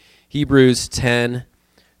Hebrews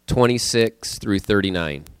 10:26 through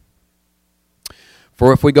 39.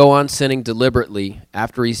 For if we go on sinning deliberately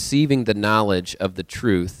after receiving the knowledge of the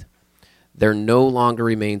truth, there no longer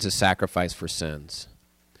remains a sacrifice for sins,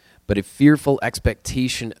 but a fearful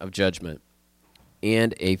expectation of judgment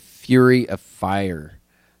and a fury of fire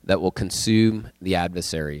that will consume the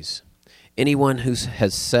adversaries. Anyone who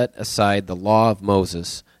has set aside the law of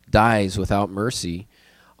Moses dies without mercy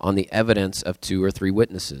on the evidence of 2 or 3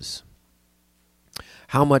 witnesses.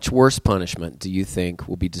 How much worse punishment do you think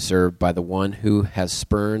will be deserved by the one who has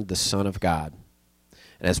spurned the Son of God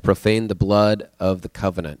and has profaned the blood of the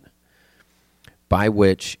covenant by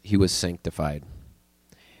which he was sanctified,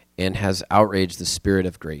 and has outraged the Spirit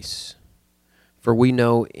of grace? For we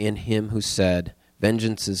know in him who said,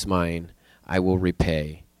 "Vengeance is mine, I will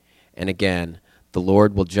repay." And again, the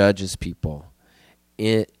Lord will judge his people.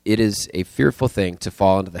 It is a fearful thing to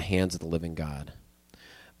fall into the hands of the living God.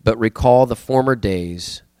 But recall the former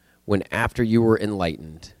days when, after you were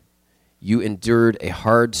enlightened, you endured a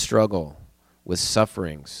hard struggle with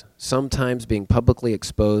sufferings, sometimes being publicly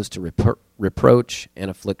exposed to reproach and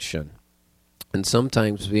affliction, and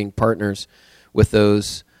sometimes being partners with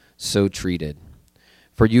those so treated.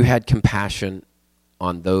 For you had compassion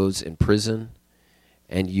on those in prison,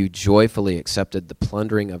 and you joyfully accepted the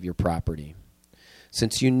plundering of your property,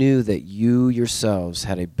 since you knew that you yourselves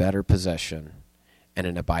had a better possession and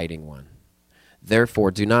an abiding one.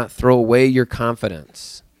 Therefore, do not throw away your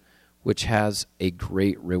confidence, which has a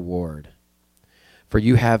great reward. For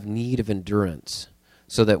you have need of endurance,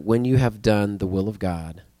 so that when you have done the will of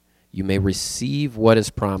God, you may receive what is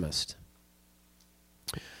promised.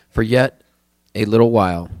 For yet a little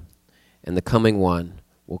while, and the coming one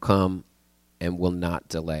will come and will not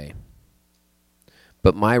delay.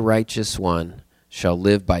 But my righteous one shall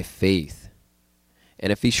live by faith,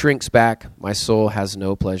 and if he shrinks back, my soul has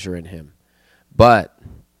no pleasure in him. But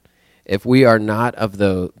we are not of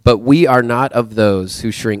those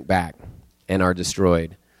who shrink back and are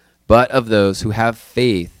destroyed, but of those who have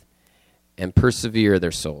faith and persevere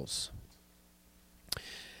their souls.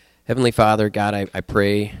 Heavenly Father, God, I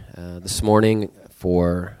pray this morning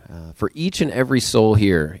for each and every soul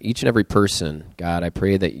here, each and every person. God, I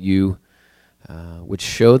pray that you would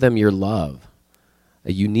show them your love,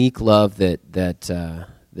 a unique love that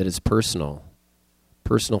is personal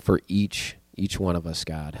for each one of us.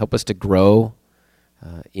 God, help us to grow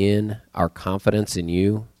in our confidence in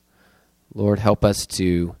you. Lord, help us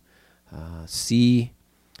to see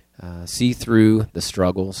through the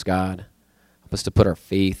struggles. God, help us to put our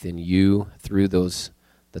faith in you through the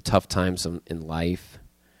tough times in life.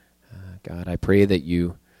 God, I pray that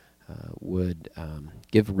you would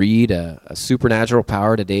give Reed a supernatural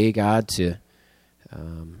power today, God, to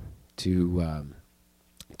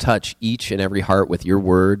touch each and every heart with your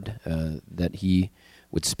word that he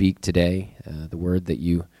would speak today, the word that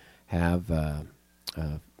you have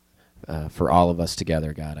for all of us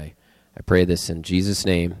together. God, I pray this in Jesus'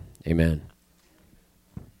 name. Amen.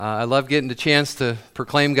 I love getting the chance to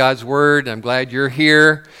proclaim God's word. I'm glad you're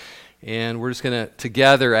here. And we're just going to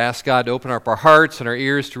together ask God to open up our hearts and our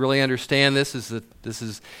ears to really understand this. This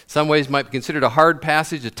is some ways might be considered a hard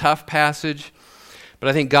passage, a tough passage. But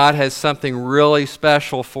I think God has something really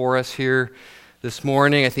special for us here this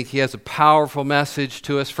morning. I think he has a powerful message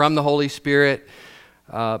to us from the Holy Spirit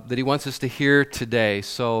that he wants us to hear today.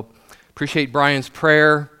 So appreciate Brian's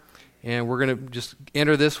prayer. And we're going to just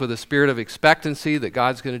enter this with a spirit of expectancy that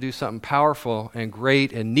God's going to do something powerful and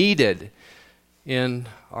great and needed in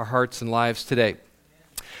our hearts and lives today.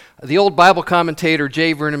 The old Bible commentator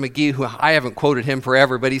J. Vernon McGee, who I haven't quoted him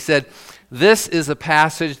forever, but he said, "This is a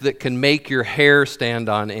passage that can make your hair stand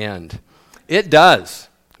on end." It does.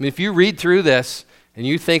 I mean, if you read through this and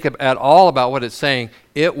you think at all about what it's saying,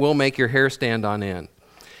 it will make your hair stand on end.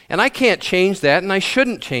 And I can't change that, and I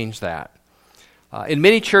shouldn't change that. In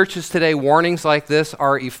many churches today, warnings like this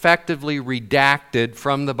are effectively redacted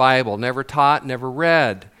from the Bible, never taught, never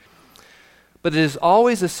read. But it is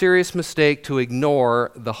always a serious mistake to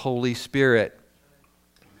ignore the Holy Spirit.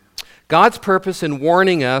 God's purpose in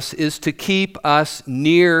warning us is to keep us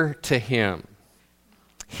near to him.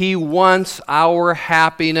 He wants our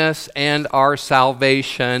happiness and our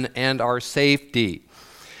salvation and our safety.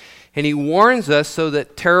 And he warns us so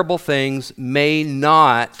that terrible things may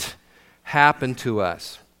not happen to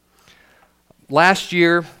us. Last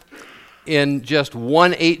year, in just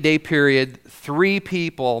one 8-day period, 3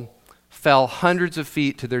 people fell hundreds of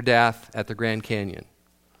feet to their death at the Grand Canyon.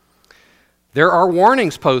 There are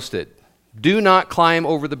warnings posted. Do not climb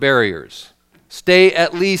over the barriers. Stay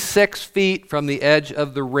at least 6 feet from the edge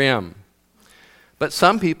of the rim. But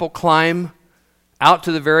some people climb out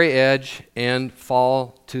to the very edge and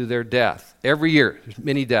fall to their death. Every year, there's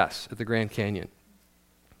many deaths at the Grand Canyon.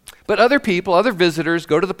 But other people, other visitors,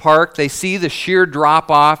 go to the park, they see the sheer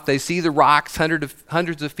drop-off, they see the rocks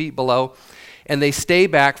hundreds of feet below, and they stay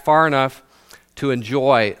back far enough to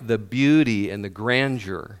enjoy the beauty and the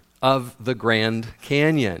grandeur of the Grand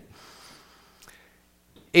Canyon.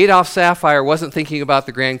 Adolf Sapphire wasn't thinking about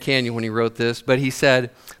the Grand Canyon when he wrote this, but he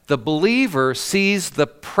said, "The believer sees the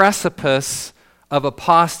precipice of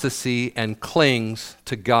apostasy and clings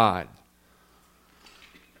to God."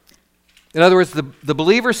 In other words, the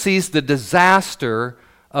believer sees the disaster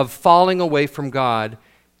of falling away from God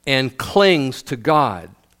and clings to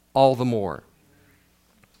God all the more.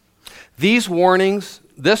 These warnings,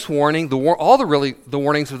 this warning, the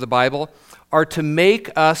warnings of the Bible are to make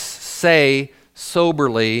us say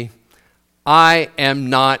soberly, "I am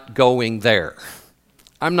not going there.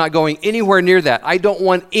 I'm not going anywhere near that. I don't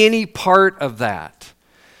want any part of that."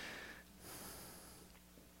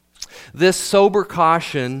 This sober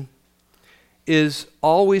caution is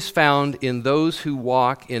always found in those who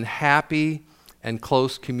walk in happy and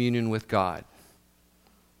close communion with God.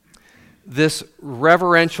 This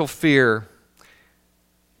reverential fear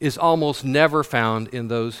is almost never found in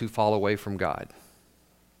those who fall away from God.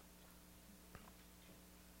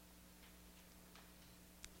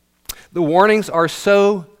 The warnings are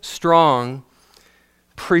so strong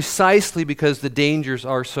precisely because the dangers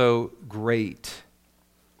are so great.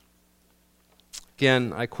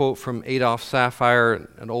 Again, I quote from Adolf Sapphire,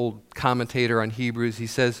 an old commentator on Hebrews. He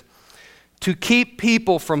says, "To keep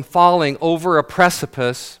people from falling over a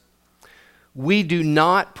precipice, we do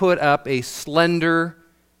not put up a slender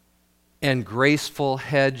and graceful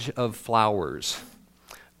hedge of flowers,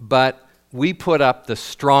 but we put up the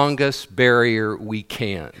strongest barrier we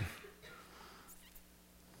can."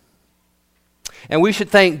 And we should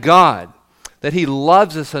thank God that He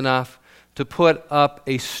loves us enough to put up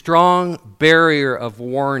a strong barrier of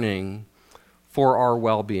warning for our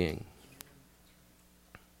well-being.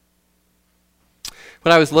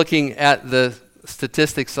 When I was looking at the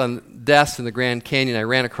statistics on deaths in the Grand Canyon, I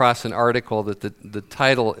ran across an article that the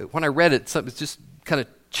title, when I read it, it just kind of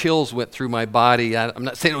chills went through my body. I'm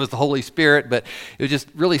not saying it was the Holy Spirit, but it just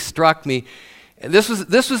really struck me. And this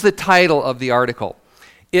was the title of the article.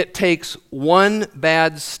 "It takes one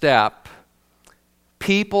bad step.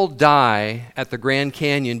 People die at the Grand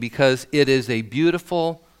Canyon because it is a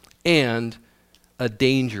beautiful and a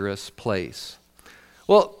dangerous place."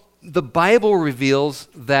 Well, the Bible reveals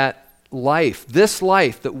that this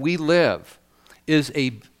life that we live,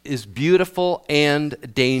 is beautiful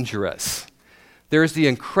and dangerous. There's the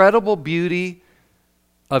incredible beauty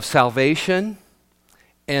of salvation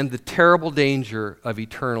and the terrible danger of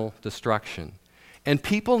eternal destruction. And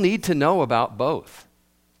people need to know about both.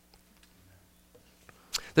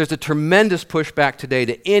 There's a tremendous pushback today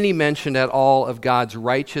to any mention at all of God's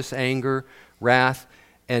righteous anger, wrath,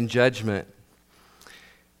 and judgment.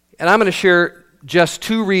 And I'm going to share just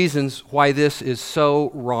 2 reasons why this is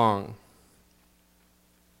so wrong.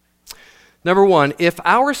 Number 1, if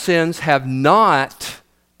our sins have not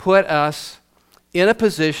put us in a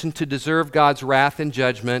position to deserve God's wrath and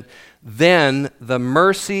judgment, then the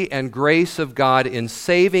mercy and grace of God in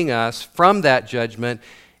saving us from that judgment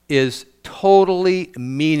is totally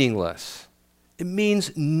meaningless. It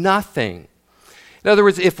means nothing. In other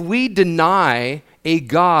words, if we deny a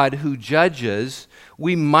God who judges,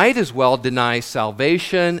 we might as well deny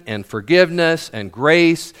salvation and forgiveness and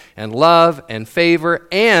grace and love and favor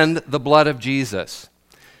and the blood of Jesus.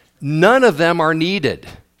 None of them are needed.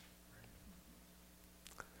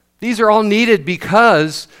 These are all needed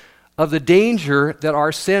because of the danger that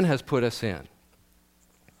our sin has put us in.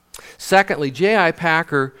 Secondly, J.I.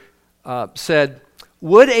 Packer said,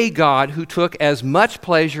 "Would a God who took as much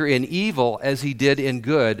pleasure in evil as He did in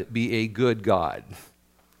good be a good God?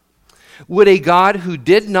 Would a God who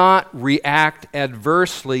did not react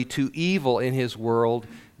adversely to evil in His world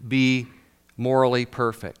be morally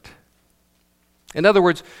perfect?" In other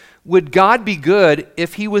words, would God be good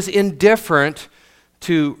if He was indifferent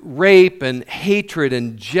to rape and hatred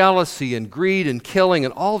and jealousy and greed and killing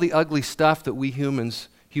and all the ugly stuff that we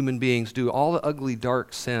human beings do, all the ugly,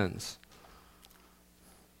 dark sins?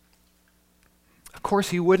 Of course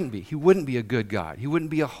He wouldn't be. He wouldn't be a good God. He wouldn't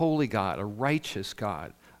be a holy God, a righteous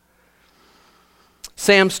God.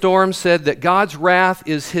 Sam Storm said that God's wrath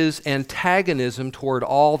is His antagonism toward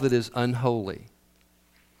all that is unholy.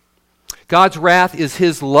 God's wrath is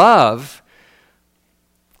His love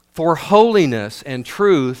for holiness and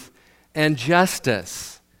truth and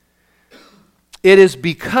justice. It is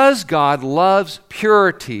because God loves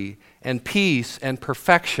purity and peace and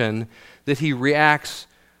perfection that he reacts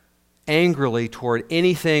angrily toward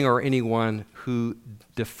anything or anyone who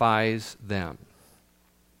defies them.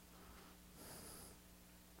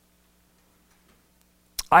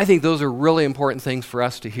 I think those are really important things for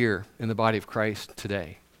us to hear in the body of Christ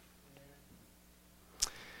today.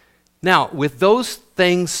 Now, with those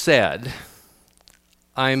things said,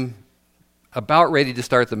 I'm about ready to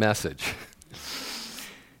start the message.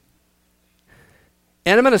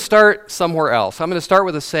 And I'm going to start somewhere else. I'm going to start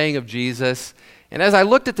with a saying of Jesus. And as I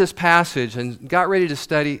looked at this passage and got ready to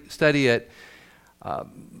study it,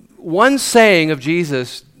 one saying of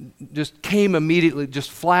Jesus just came immediately, just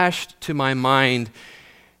flashed to my mind.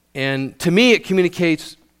 And to me, it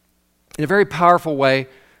communicates in a very powerful way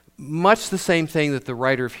much the same thing that the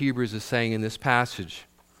writer of Hebrews is saying in this passage.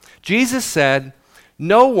 Jesus said,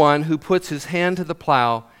 "No one who puts his hand to the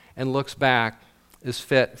plow and looks back is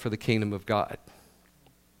fit for the kingdom of God."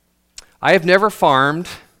 I have never farmed,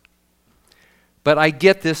 but I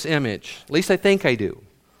get this image. At least I think I do.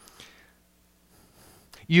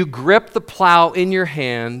 You grip the plow in your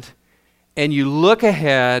hand and you look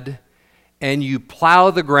ahead and you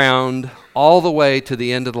plow the ground all the way to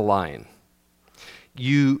the end of the line.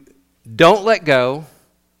 You don't let go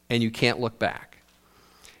and you can't look back.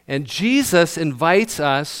 And Jesus invites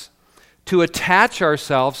us to attach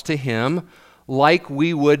ourselves to him like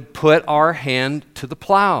we would put our hand to the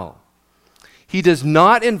plow. He does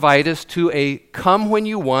not invite us to a come when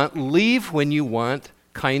you want, leave when you want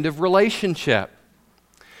kind of relationship.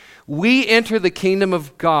 We enter the kingdom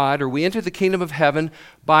of God, or we enter the kingdom of heaven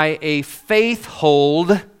by a faith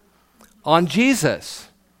hold on Jesus.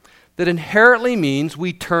 That inherently means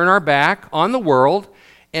we turn our back on the world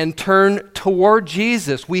and turn toward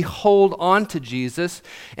Jesus. We hold on to Jesus,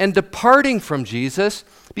 and departing from Jesus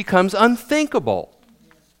becomes unthinkable.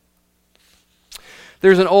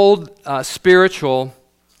 There's an old spiritual,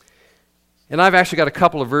 and I've actually got a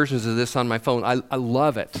couple of versions of this on my phone. I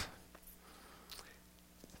love it.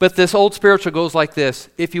 But this old spiritual goes like this: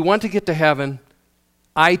 if you want to get to heaven,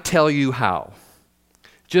 I tell you how.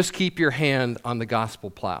 Just keep your hand on the gospel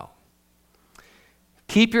plow.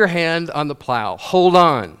 Keep your hand on the plow. Hold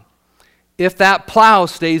on. If that plow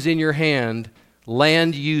stays in your hand,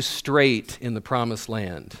 land you straight in the promised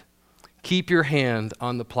land. Keep your hand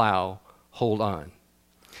on the plow. Hold on.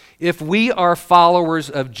 If we are followers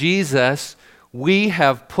of Jesus, we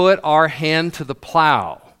have put our hand to the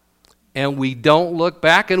plow, and we don't look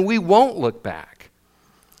back, and we won't look back.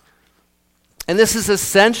 And this is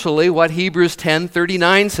essentially what Hebrews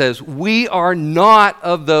 10:39 says. We are not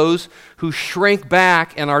of those who shrink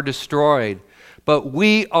back and are destroyed, but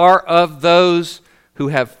we are of those who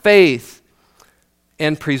have faith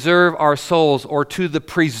and preserve our souls, or to the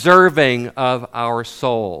preserving of our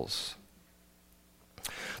souls.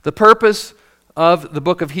 The purpose of the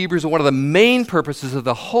book of Hebrews, and one of the main purposes of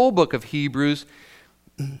the whole book of Hebrews,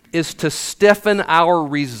 is to stiffen our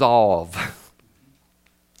resolve.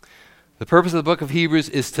 The purpose of the book of Hebrews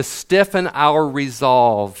is to stiffen our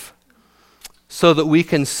resolve so that we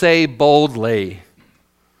can say boldly,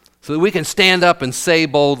 so that we can stand up and say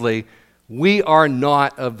boldly, we are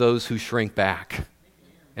not of those who shrink back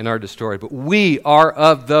and are destroyed, but we are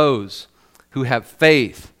of those who have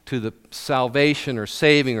faith to the salvation or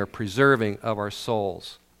saving or preserving of our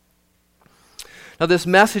souls. Now, this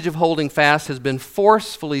message of holding fast has been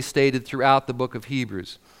forcefully stated throughout the book of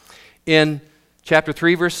Hebrews. In chapter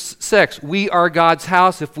 3, verse 6, we are God's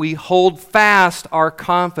house if we hold fast our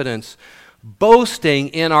confidence, boasting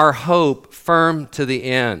in our hope firm to the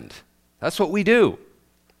end. That's what we do.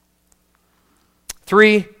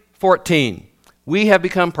 3:14, we have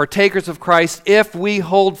become partakers of Christ if we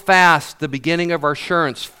hold fast the beginning of our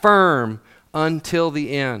assurance firm until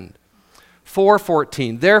the end.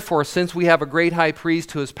 4:14, therefore, since we have a great high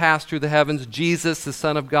priest who has passed through the heavens, Jesus, the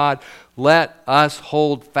Son of God, let us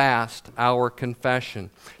hold fast our confession.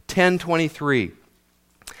 10:23,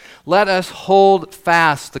 let us hold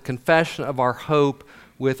fast the confession of our hope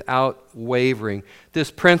without wavering.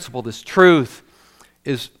 This principle, this truth,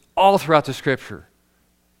 is all throughout the Scripture.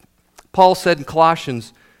 Paul said in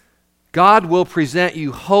Colossians, God will present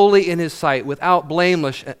you holy in his sight, without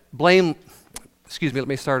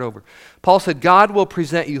Paul said, God will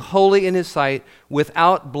present you holy in his sight,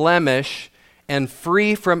 without blemish and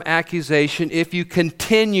free from accusation, if you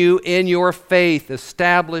continue in your faith,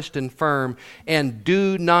 established and firm, and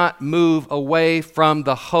do not move away from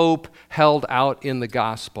the hope held out in the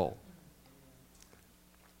gospel.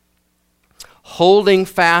 Holding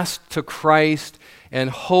fast to Christ and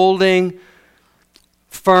holding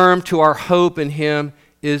firm to our hope in him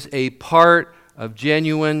is a part of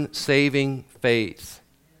genuine saving faith.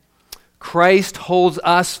 Christ holds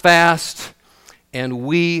us fast, and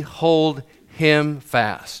we hold him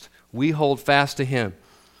fast. We hold fast to him.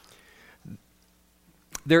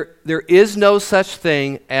 There is no such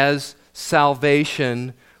thing as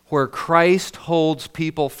salvation where Christ holds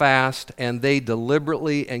people fast and they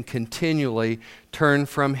deliberately and continually turn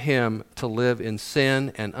from him to live in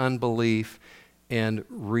sin and unbelief and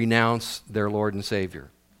renounce their Lord and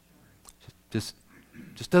Savior. Just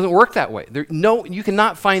doesn't work that way. You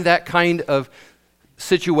cannot find that kind of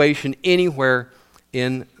situation anywhere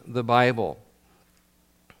in the Bible.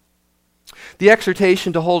 The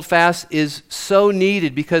exhortation to hold fast is so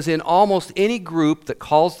needed because in almost any group that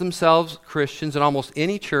calls themselves Christians, in almost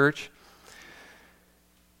any church,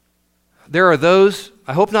 there are those,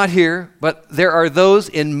 I hope not here, but there are those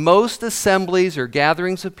in most assemblies or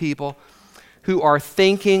gatherings of people who are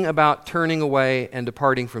thinking about turning away and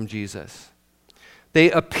departing from Jesus. They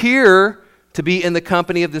appear to be in the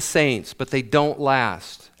company of the saints, but they don't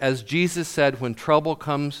last. As Jesus said, when trouble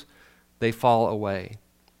comes, they fall away.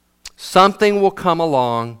 Something will come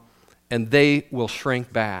along and they will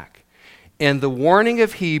shrink back. And the warning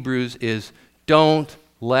of Hebrews is, don't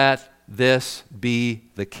let this be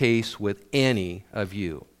the case with any of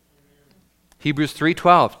you. Hebrews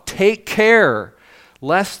 3:12, take care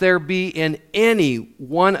lest there be in any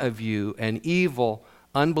one of you an evil,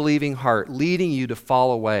 unbelieving heart, leading you to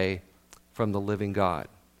fall away from the living God.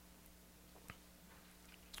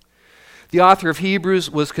 The author of Hebrews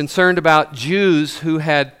was concerned about Jews who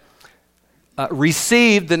had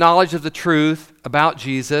received the knowledge of the truth about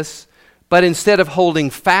Jesus, but instead of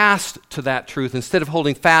holding fast to that truth, instead of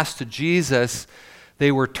holding fast to Jesus,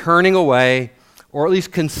 they were turning away, or at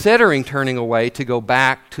least considering turning away, to go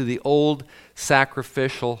back to the old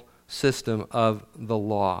sacrificial system of the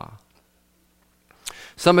law.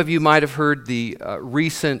 Some of you might have heard the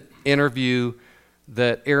recent interview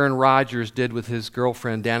that Aaron Rodgers did with his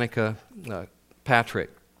girlfriend, Danica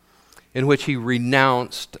Patrick, in which he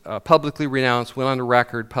publicly renounced, went on the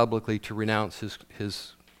record publicly to renounce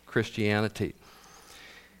his Christianity.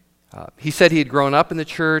 He said he had grown up in the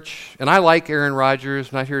church, and I like Aaron Rodgers.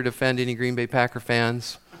 I'm not here to defend any Green Bay Packer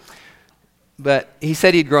fans. But he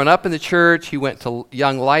said he'd grown up in the church. He went to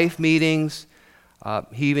Young Life meetings.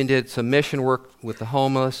 He even did some mission work with the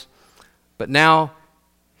homeless. But now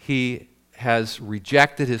he has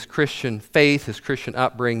rejected his Christian faith, his Christian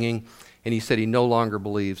upbringing, and he said he no longer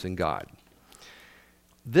believes in God.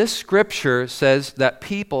 This scripture says that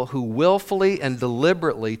people who willfully and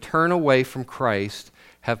deliberately turn away from Christ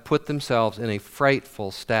have put themselves in a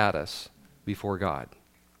frightful status before God.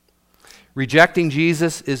 Rejecting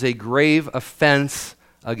Jesus is a grave offense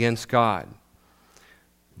against God.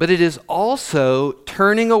 But it is also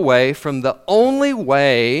turning away from the only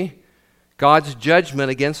way God's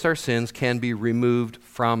judgment against our sins can be removed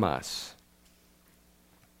from us.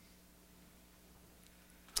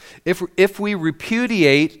 If we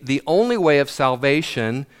repudiate the only way of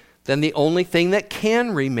salvation, then the only thing that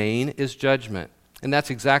can remain is judgment. And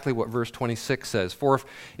that's exactly what verse 26 says. For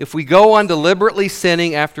if we go on deliberately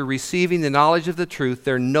sinning after receiving the knowledge of the truth,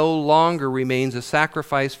 there no longer remains a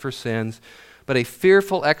sacrifice for sins, but a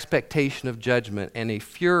fearful expectation of judgment and a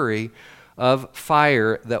fury of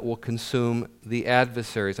fire that will consume the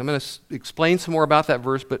adversaries. I'm going to explain some more about that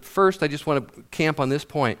verse, but first I just want to camp on this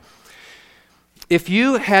point. If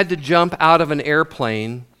you had to jump out of an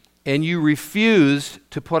airplane and you refused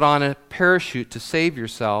to put on a parachute to save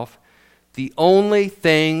yourself, the only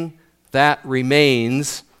thing that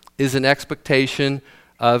remains is an expectation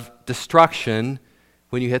of destruction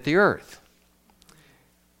when you hit the earth.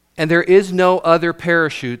 And there is no other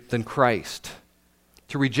parachute than Christ.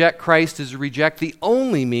 To reject Christ is to reject the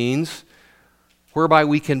only means whereby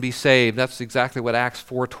we can be saved. That's exactly what Acts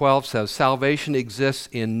 4:12 says. Salvation exists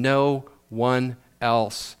in no one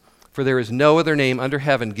else, for there is no other name under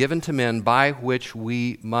heaven given to men by which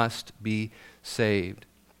we must be saved.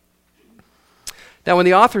 Now, when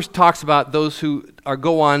the author talks about those who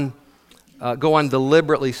go on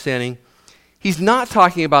deliberately sinning, he's not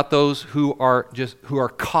talking about those who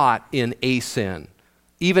are caught in a sin,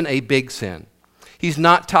 even a big sin. He's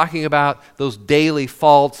not talking about those daily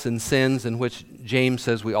faults and sins in which James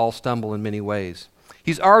says we all stumble in many ways.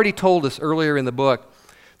 He's already told us earlier in the book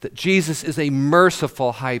that Jesus is a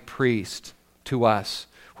merciful high priest to us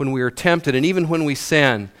when we are tempted and even when we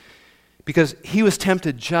sin, because he was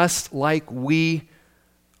tempted just like we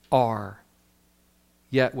are,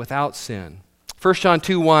 yet without sin. 1 John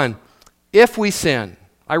 2:1, if we sin,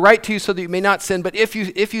 I write to you so that you may not sin, but if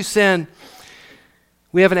you sin,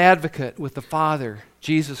 we have an advocate with the Father,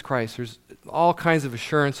 Jesus Christ. There's all kinds of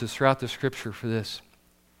assurances throughout the Scripture for this.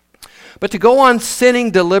 But to go on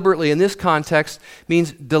sinning deliberately in this context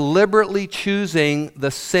means deliberately choosing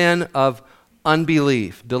the sin of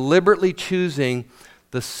unbelief, deliberately choosing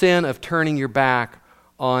the sin of turning your back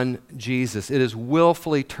on Jesus. It is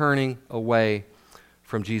willfully turning away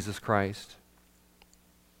from Jesus Christ.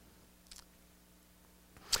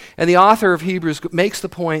 And the author of Hebrews makes the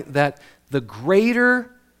point that the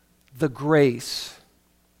greater the grace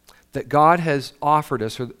that God has offered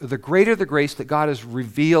us, or the greater the grace that God has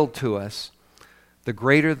revealed to us, the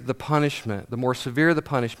greater the punishment, the more severe the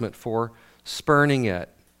punishment for spurning it.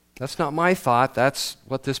 That's not my thought. That's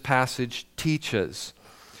what this passage teaches.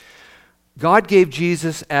 God gave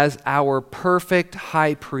Jesus as our perfect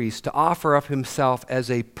high priest to offer up himself as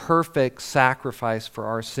a perfect sacrifice for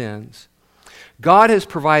our sins. God has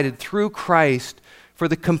provided through Christ for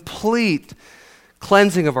the complete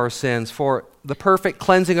cleansing of our sins, for the perfect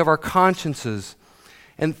cleansing of our consciences.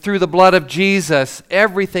 And through the blood of Jesus,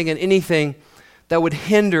 everything and anything that would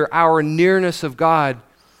hinder our nearness of God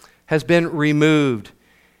has been removed.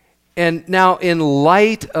 And now, in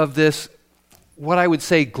light of this, what I would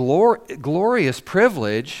say glorious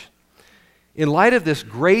privilege, in light of this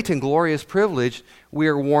great and glorious privilege, we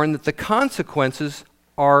are warned that the consequences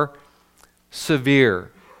are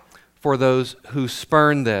severe for those who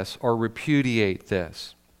spurn this or repudiate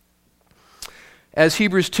this. As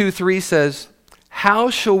Hebrews 2:3 says, how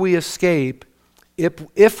shall we escape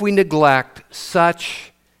if we neglect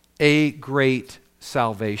such a great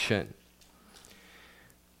salvation?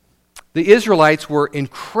 The Israelites were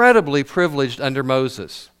incredibly privileged under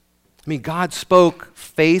Moses. I mean, God spoke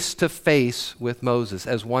face to face with Moses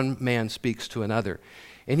as one man speaks to another.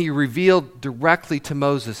 And he revealed directly to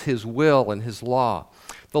Moses his will and his law.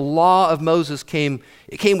 The law of Moses came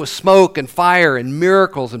with smoke and fire and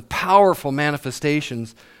miracles and powerful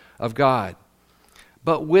manifestations of God.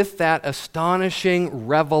 But with that astonishing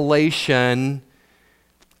revelation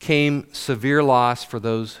came severe loss for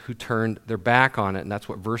those who turned their back on it. And that's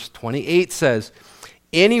what verse 28 says.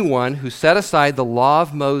 Anyone who set aside the law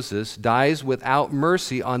of Moses dies without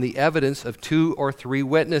mercy on the evidence of 2 or 3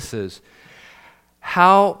 witnesses.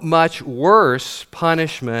 How much worse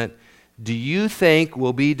punishment do you think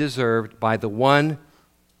will be deserved by the one,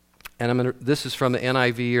 and this is from the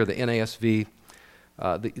NIV or the NASV.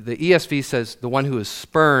 The ESV says the one who has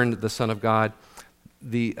spurned the Son of God.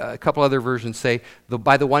 A couple other versions say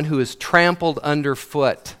by the one who has trampled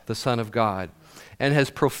underfoot the Son of God and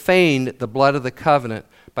has profaned the blood of the covenant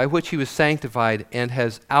by which he was sanctified and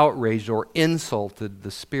has outraged or insulted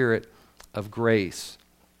the Spirit of grace.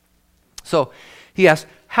 So he asks,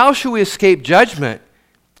 how shall we escape judgment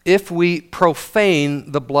if we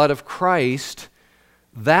profane the blood of Christ,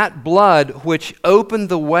 that blood which opened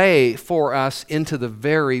the way for us into the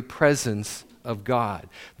very presence of God,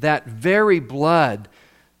 that very blood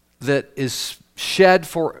that is shed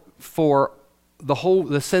for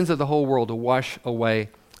the sins of the whole world, to wash away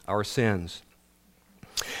our sins.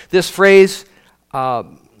 This phrase,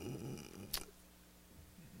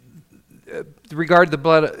 regard the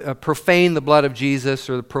blood, profane the blood of Jesus,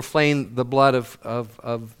 or profane the blood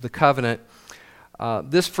of the covenant.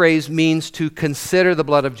 This phrase means to consider the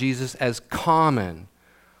blood of Jesus as common,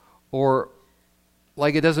 or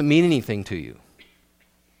like it doesn't mean anything to you.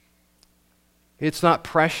 It's not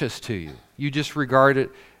precious to you. You just regard it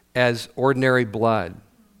as ordinary blood.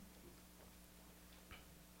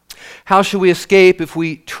 How shall we escape if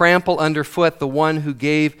we trample underfoot the one who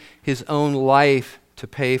gave his own life to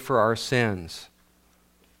pay for our sins?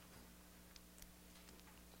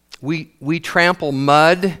 We trample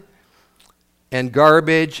mud and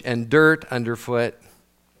garbage and dirt underfoot.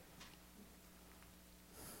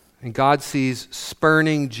 And God sees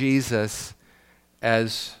spurning Jesus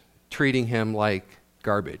as treating him like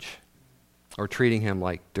garbage or treating him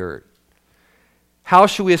like dirt. How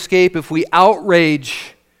shall we escape if we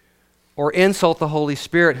outrage or insult the Holy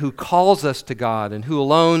Spirit who calls us to God and who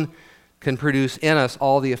alone can produce in us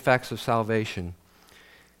all the effects of salvation?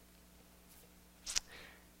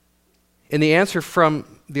 And the answer from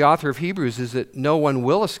the author of Hebrews is that no one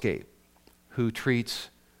will escape who treats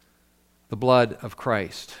the blood of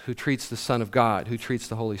Christ, who treats the Son of God, who treats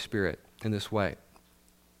the Holy Spirit in this way.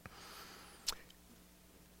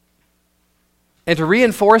 And to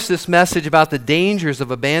reinforce this message about the dangers of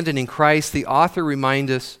abandoning Christ, the author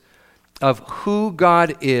reminds us of who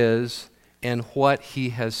God is and what he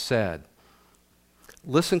has said.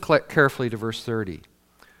 Listen carefully to verse 30.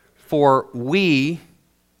 For we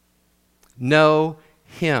know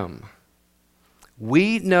him.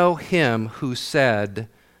 We know him who said,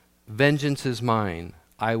 vengeance is mine,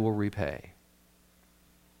 I will repay.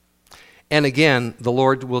 And again, the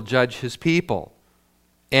Lord will judge his people.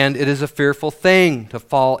 and it is a fearful thing to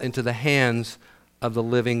fall into the hands of the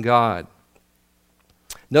living God.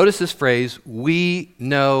 Notice this phrase, we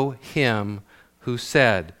know him who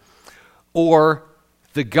said, or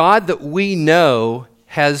the God that we know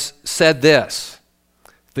has said this.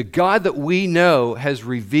 The God that we know has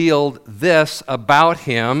revealed this about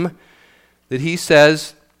him, that he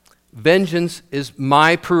says, vengeance is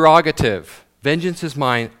my prerogative. Vengeance is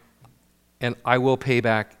mine, and I will pay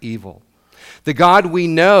back evil. The God we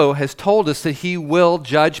know has told us that he will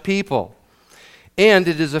judge people. And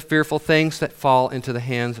it is a fearful thing that fall into the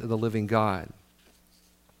hands of the living God.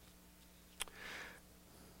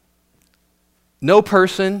 No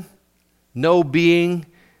person, no being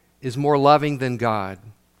is more loving than God.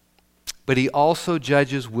 But he also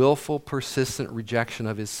judges willful, persistent rejection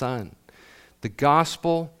of his Son. The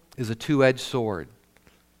gospel is a two-edged sword.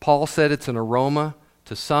 Paul said it's an aroma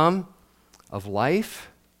to some of life.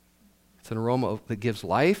 It's an aroma that gives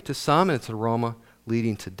life to some, and it's an aroma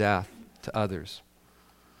leading to death to others.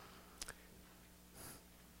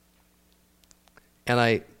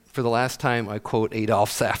 And for the last time, I quote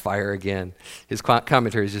Adolph Sapphire again. His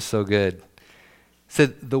commentary is just so good. He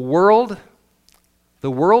said, the world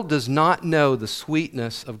does not know the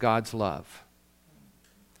sweetness of God's love,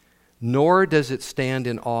 nor does it stand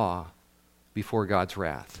in awe before God's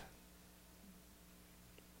wrath.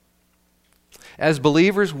 As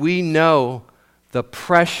believers, we know the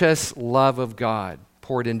precious love of God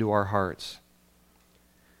poured into our hearts.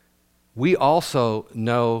 We also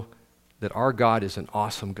know that our God is an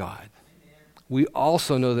awesome God. We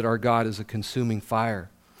also know that our God is a consuming fire.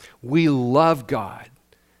 We love God,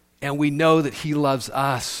 and we know that he loves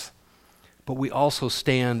us, but we also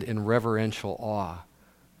stand in reverential awe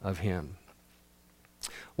of him.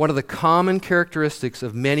 One of the common characteristics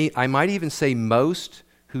of many, I might even say most,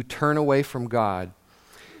 who turn away from God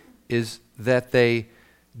is that they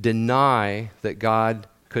deny that God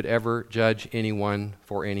could ever judge anyone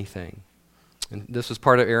for anything. And this was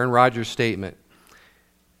part of Aaron Rodgers' statement.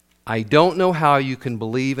 I don't know how you can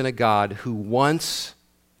believe in a God who wants,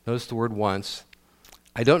 notice the word once,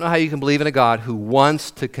 I don't know how you can believe in a God who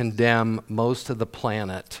wants to condemn most of the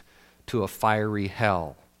planet to a fiery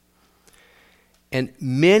hell. And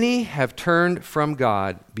many have turned from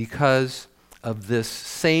God because of this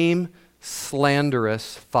same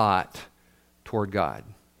slanderous thought toward God.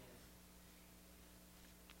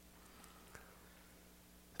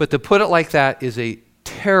 But to put it like that is a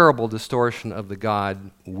terrible distortion of the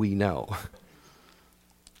God we know.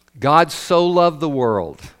 God so loved the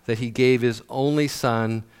world that he gave his only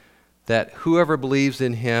Son, that whoever believes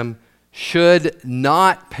in him should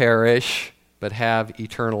not perish, but have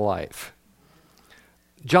eternal life.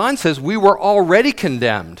 John says we were already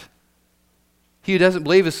condemned. He who doesn't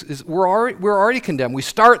believe we're already condemned.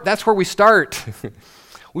 That's where we start.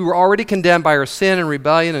 We were already condemned by our sin and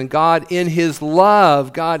rebellion, and God in his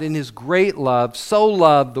love, God in his great love, so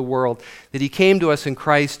loved the world that he came to us in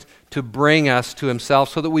Christ to bring us to himself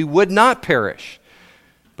so that we would not perish,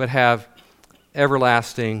 but have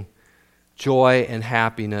everlasting joy and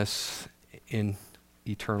happiness in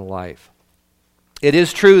eternal life. It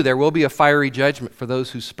is true, there will be a fiery judgment for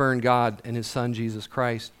those who spurn God and his Son, Jesus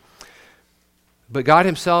Christ. But God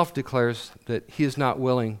himself declares that he is not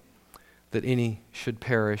willing that any should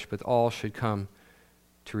perish, but all should come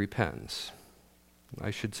to repentance. I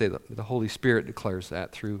should say that the Holy Spirit declares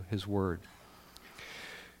that through his word.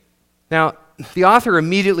 Now, the author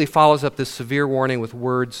immediately follows up this severe warning with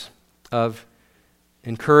words of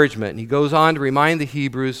encouragement. And he goes on to remind the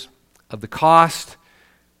Hebrews of the cost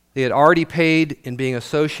they had already paid in being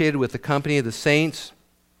associated with the company of the saints.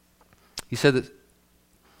 He said that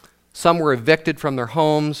some were evicted from their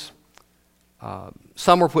homes.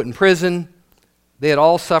 Some were put in prison. They had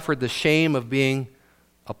all suffered the shame of being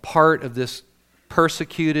a part of this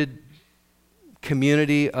persecuted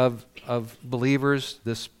community of believers,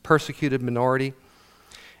 this persecuted minority.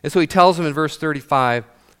 And so he tells them in verse 35,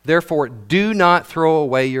 therefore do not throw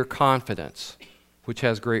away your confidence, which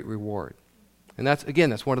has great reward. And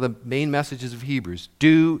that's one of the main messages of Hebrews.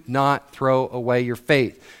 Do not throw away your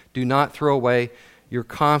faith. Do not throw away your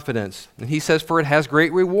confidence. And he says, for it has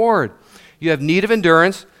great reward. You have need of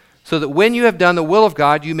endurance, so that when you have done the will of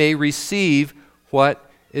God, you may receive what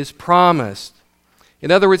is promised. In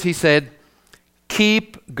other words, he said,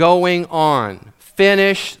 keep going on.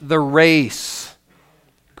 Finish the race.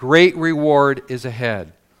 Great reward is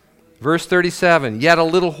ahead. Verse 37, yet a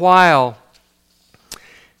little while,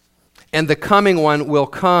 and the coming one will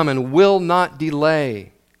come and will not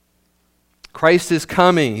delay. Christ is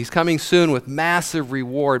coming. He's coming soon with massive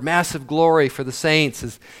reward, massive glory for the saints.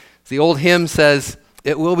 As the old hymn says,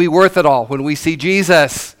 It will be worth it all when we see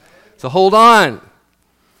Jesus. So hold on.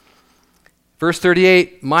 Verse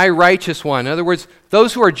 38, my righteous one. In other words,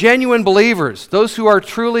 those who are genuine believers, those who are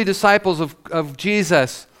truly disciples of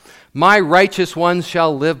Jesus, my righteous ones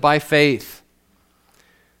shall live by faith.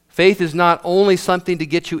 Faith is not only something to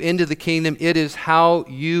get you into the kingdom, it is how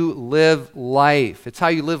you live life. It's how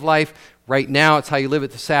you live life right now. It's how you live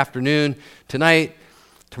it this afternoon, tonight,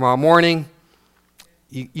 tomorrow morning.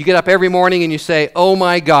 You get up every morning and you say, oh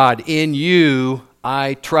my God, in you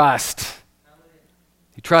I trust.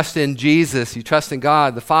 You trust in Jesus. You trust in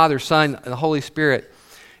God, the Father, Son, and the Holy Spirit.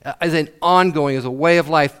 As an ongoing, as a way of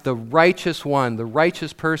life, the righteous one, the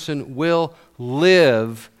righteous person will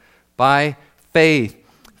live by faith.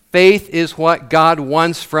 Faith is what God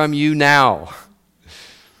wants from you now.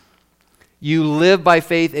 You live by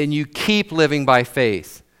faith and you keep living by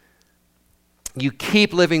faith. You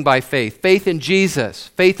keep living by faith. Faith in Jesus,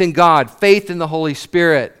 faith in God, faith in the Holy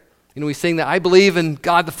Spirit. You know, we sing that, I believe in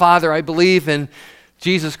God the Father, I believe in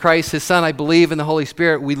Jesus Christ, His Son, I believe in the Holy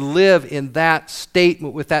Spirit. We live in that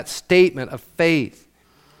statement, with that statement of faith.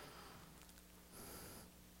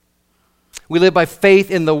 We live by faith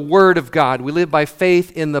in the Word of God. We live by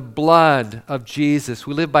faith in the blood of Jesus.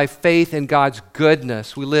 We live by faith in God's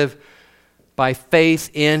goodness. We live by faith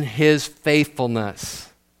in His faithfulness.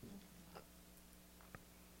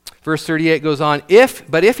 Verse 38 goes on,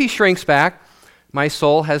 but if he shrinks back, my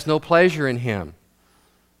soul has no pleasure in him.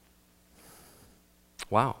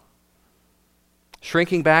 Wow.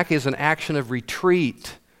 Shrinking back is an action of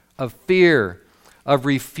retreat, of fear, of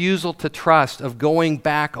refusal to trust, of going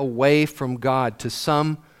back away from God to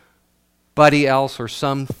somebody else or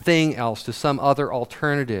something else, to some other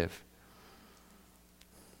alternative.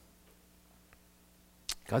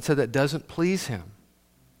 God said that doesn't please Him.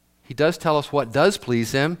 He does tell us what does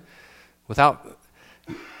please Him. Without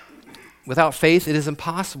faith, it is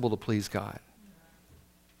impossible to please God.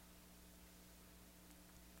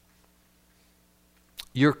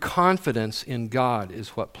 Your confidence in God is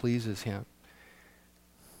what pleases Him.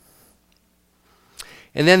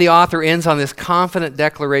 And then the author ends on this confident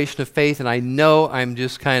declaration of faith, and I know I'm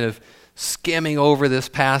just kind of skimming over this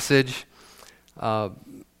passage, but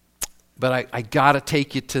I got to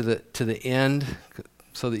take you to the end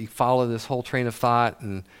so that you follow this whole train of thought.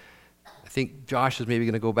 And I think Josh is maybe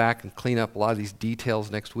going to go back and clean up a lot of these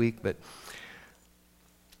details next week. But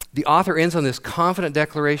the author ends on this confident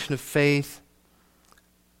declaration of faith,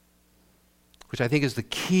 which I think is the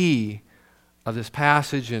key of this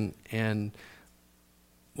passage and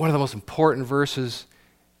one of the most important verses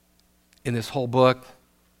in this whole book.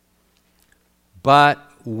 But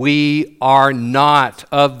we are not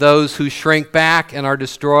of those who shrink back and are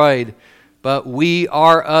destroyed, but we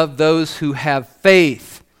are of those who have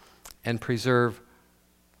faith and preserve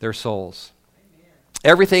their souls. Amen.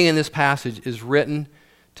 Everything in this passage is written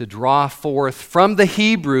to draw forth from the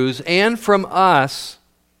Hebrews and from us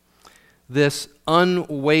this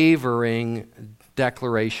unwavering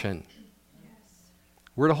declaration. Yes.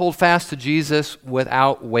 We're to hold fast to Jesus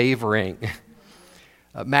without wavering.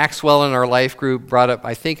 Maxwell in our life group brought up,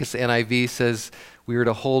 I think it's the NIV, says we were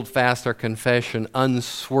to hold fast our confession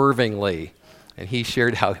unswervingly. And he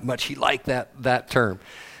shared how much he liked that term.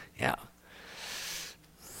 Yeah.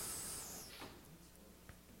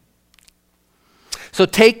 So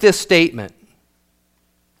take this statement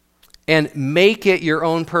and make it your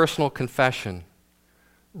own personal confession.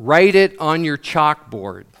 Write it on your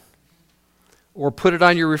chalkboard or put it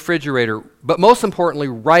on your refrigerator. But most importantly,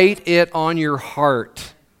 write it on your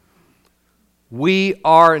heart. We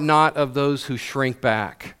are not of those who shrink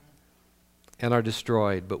back and are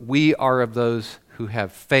destroyed, but we are of those who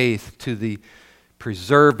have faith to the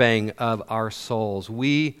preserving of our souls.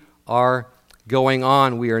 We are going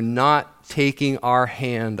on. We are not taking our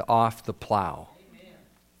hand off the plow.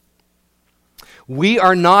 We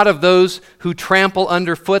are not of those who trample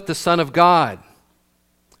underfoot the Son of God.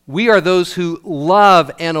 We are those who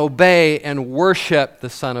love and obey and worship the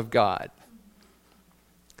Son of God.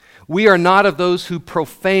 We are not of those who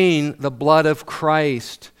profane the blood of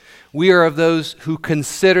Christ. We are of those who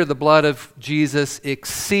consider the blood of Jesus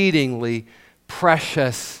exceedingly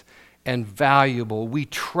precious and valuable. We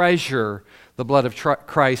treasure the blood of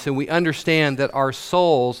Christ, and we understand that our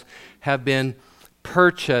souls have been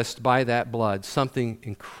purchased by that blood, something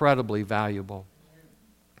incredibly valuable.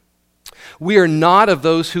 We are not of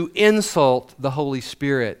those who insult the Holy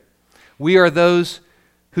Spirit. We are those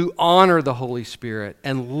who honor the Holy Spirit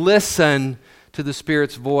and listen to the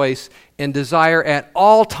Spirit's voice and desire at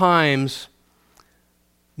all times,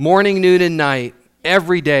 morning, noon, and night,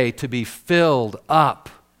 every day to be filled up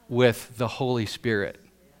with the Holy Spirit.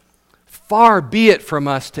 Far be it from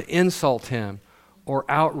us to insult him or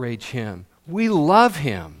outrage him. We love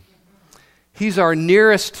him. He's our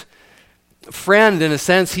nearest friend in a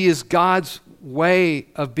sense. He is God's way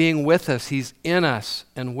of being with us. He's in us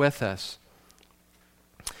and with us.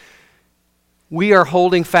 We are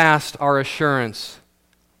holding fast our assurance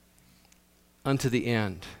unto the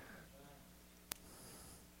end.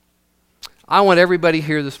 I want everybody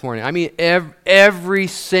here this morning, I mean every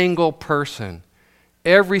single person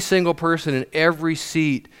in every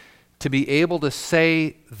seat to be able to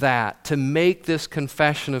say that, to make this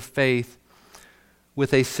confession of faith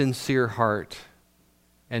with a sincere heart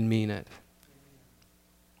and mean it.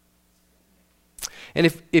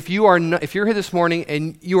 And if you're here this morning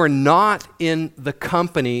and you are not in the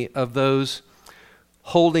company of those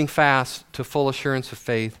holding fast to full assurance of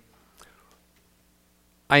faith,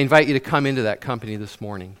 I invite you to come into that company this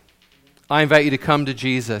morning. I invite you to come to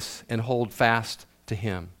Jesus and hold fast to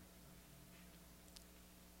him.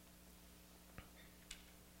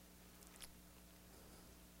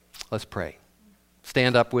 Let's pray.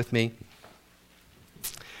 Stand up with me.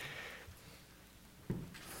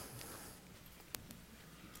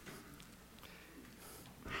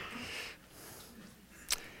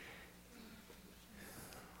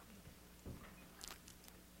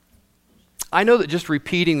 I know that just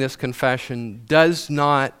repeating this confession does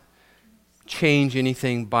not change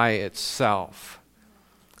anything by itself,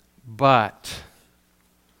 but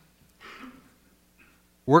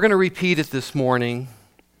we're going to repeat it this morning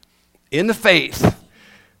in the faith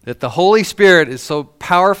that the Holy Spirit is so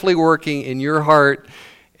powerfully working in your heart,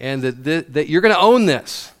 and that you're going to own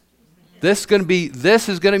this. This is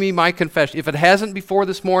going to be my confession. If it hasn't before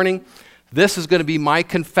this morning, this is going to be my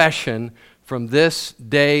confession from this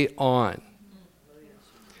day on.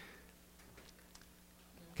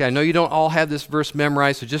 Okay, I know you don't all have this verse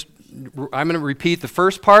memorized, so I'm going to repeat the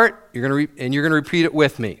first part, and you're going to repeat it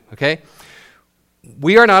with me, okay?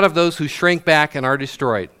 We are not of those who shrink back and are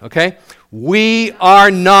destroyed, okay? We are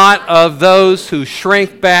not of those who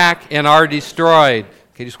shrink back and are destroyed.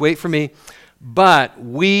 Okay, just wait for me. But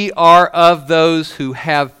we are of those who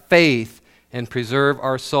have faith and preserve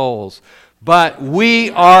our souls. But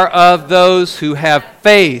we are of those who have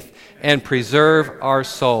faith and preserve our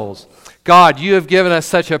souls. God, you have given us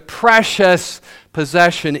such a precious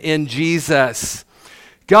possession in Jesus.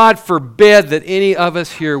 God forbid that any of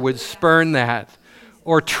us here would spurn that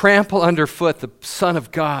or trample underfoot the Son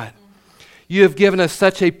of God. You have given us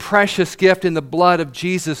such a precious gift in the blood of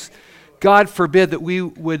Jesus. God forbid that we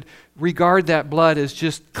would regard that blood as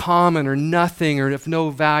just common or nothing or of no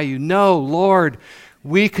value. No, Lord,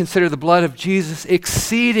 we consider the blood of Jesus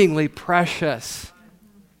exceedingly precious.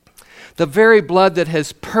 The very blood that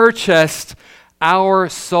has purchased our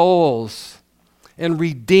souls and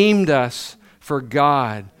redeemed us for God.